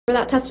for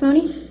that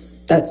testimony?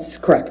 That's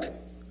correct.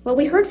 Well,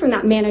 we heard from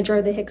that manager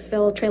of the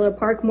Hicksville Trailer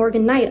Park,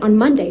 Morgan Knight, on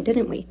Monday,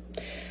 didn't we?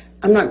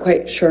 I'm not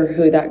quite sure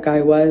who that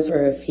guy was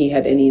or if he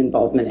had any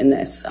involvement in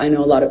this. I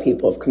know a lot of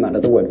people have come out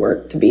of the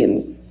woodwork to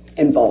be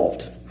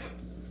involved.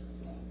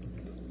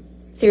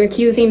 So you're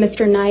accusing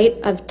Mr. Knight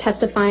of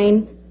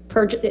testifying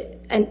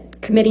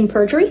and committing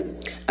perjury?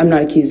 I'm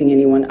not accusing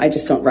anyone. I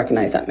just don't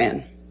recognize that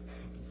man.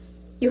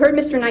 You heard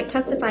Mr. Knight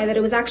testify that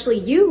it was actually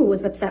you who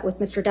was upset with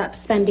Mr. Depp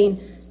spending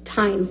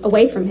time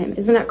away from him.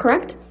 Isn't that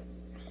correct?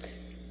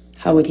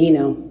 How would he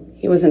know?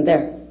 He wasn't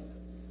there.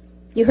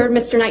 You heard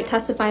Mr. Knight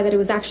testify that it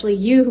was actually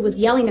you who was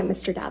yelling at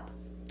Mr. Depp.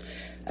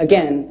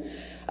 Again,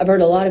 I've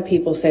heard a lot of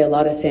people say a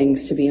lot of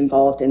things to be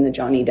involved in the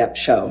Johnny Depp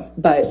show,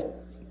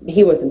 but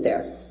he wasn't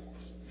there.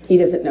 He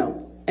doesn't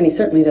know. And he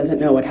certainly doesn't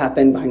know what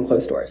happened behind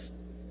closed doors,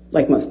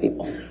 like most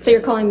people. So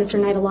you're calling Mr.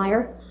 Knight a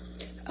liar?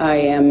 I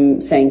am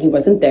saying he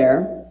wasn't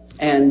there,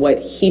 and what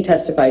he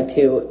testified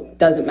to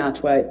doesn't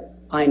match what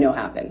I know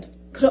happened.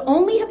 Could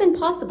only have been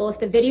possible if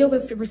the video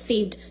was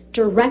received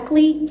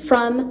directly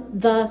from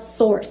the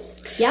source.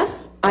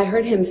 Yes? I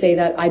heard him say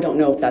that. I don't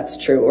know if that's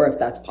true or if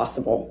that's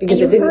possible because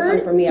it didn't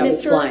come from me. I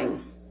was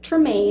flying.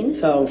 Tremaine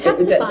so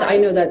I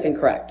know that's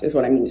incorrect is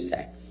what I mean to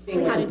say.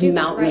 How to With do a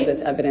mountain that, right? of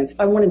this evidence. If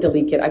I wanted to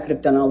leak it, I could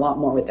have done a lot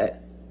more with it.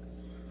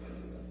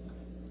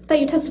 I thought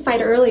you testified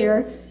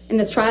earlier in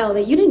this trial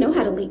that you didn't know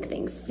how to leak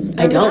things.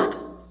 I don't.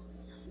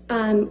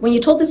 When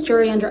you told this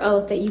jury under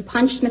oath that you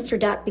punched Mr.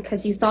 Depp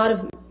because you thought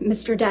of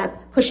Mr. Depp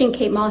pushing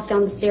Kate Moss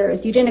down the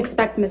stairs, you didn't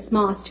expect Miss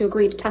Moss to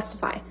agree to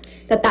testify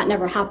that that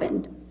never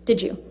happened,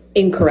 did you?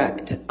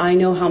 Incorrect. I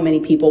know how many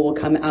people will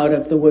come out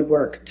of the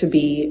woodwork to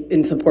be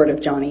in support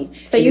of Johnny.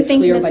 So you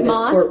think Miss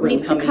Moss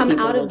needs to come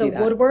out of the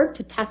woodwork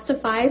to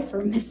testify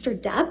for Mr.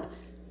 Depp?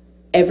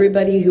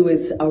 Everybody who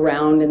was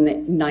around in the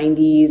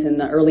 90s and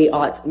the early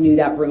aughts knew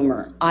that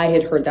rumor. I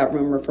had heard that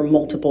rumor from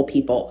multiple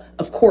people.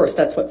 Of course,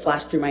 that's what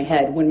flashed through my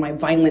head when my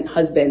violent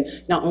husband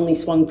not only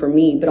swung for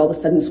me, but all of a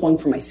sudden swung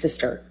for my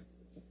sister.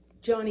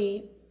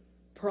 Johnny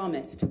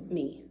promised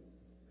me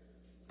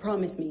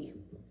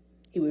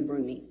he would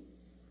ruin me,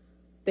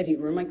 that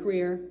he'd ruin my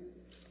career,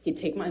 he'd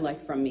take my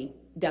life from me.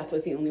 Death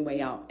was the only way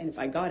out. And if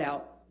I got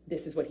out,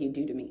 this is what he'd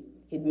do to me.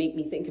 He'd make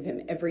me think of him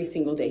every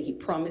single day. He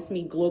promised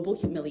me global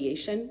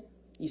humiliation.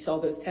 You saw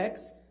those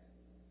texts.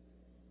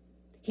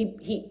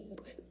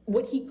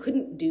 What he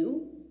couldn't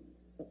do,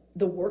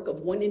 the work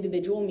of one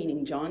individual,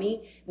 meaning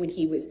Johnny, when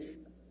he was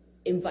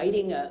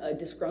inviting a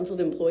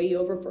disgruntled employee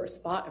over for a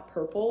spot of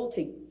purple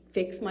to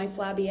fix my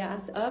flabby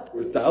ass up.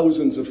 There were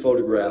thousands of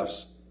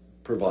photographs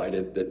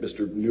provided that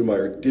Mr.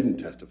 Neumeyer didn't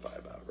testify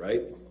about,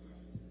 right?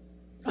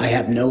 I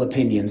have no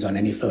opinions on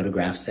any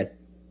photographs that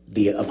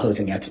the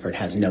opposing expert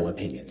has no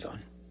opinions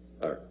on.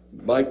 All right.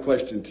 My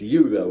question to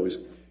you, though, is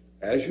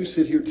as you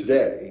sit here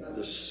today,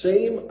 the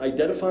same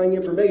identifying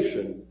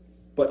information,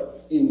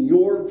 but in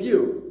your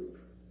view,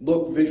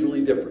 look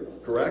visually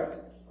different, correct?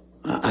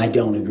 I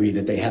don't agree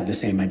that they have the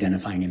same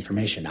identifying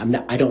information.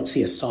 I don't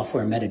see a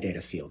software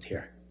metadata field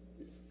here.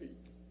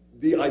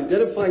 The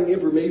identifying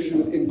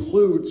information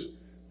includes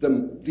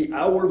the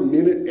hour,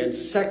 minute, and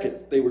second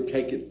they were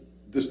taken,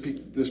 this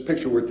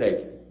picture were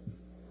taken.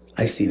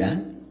 I see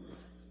that.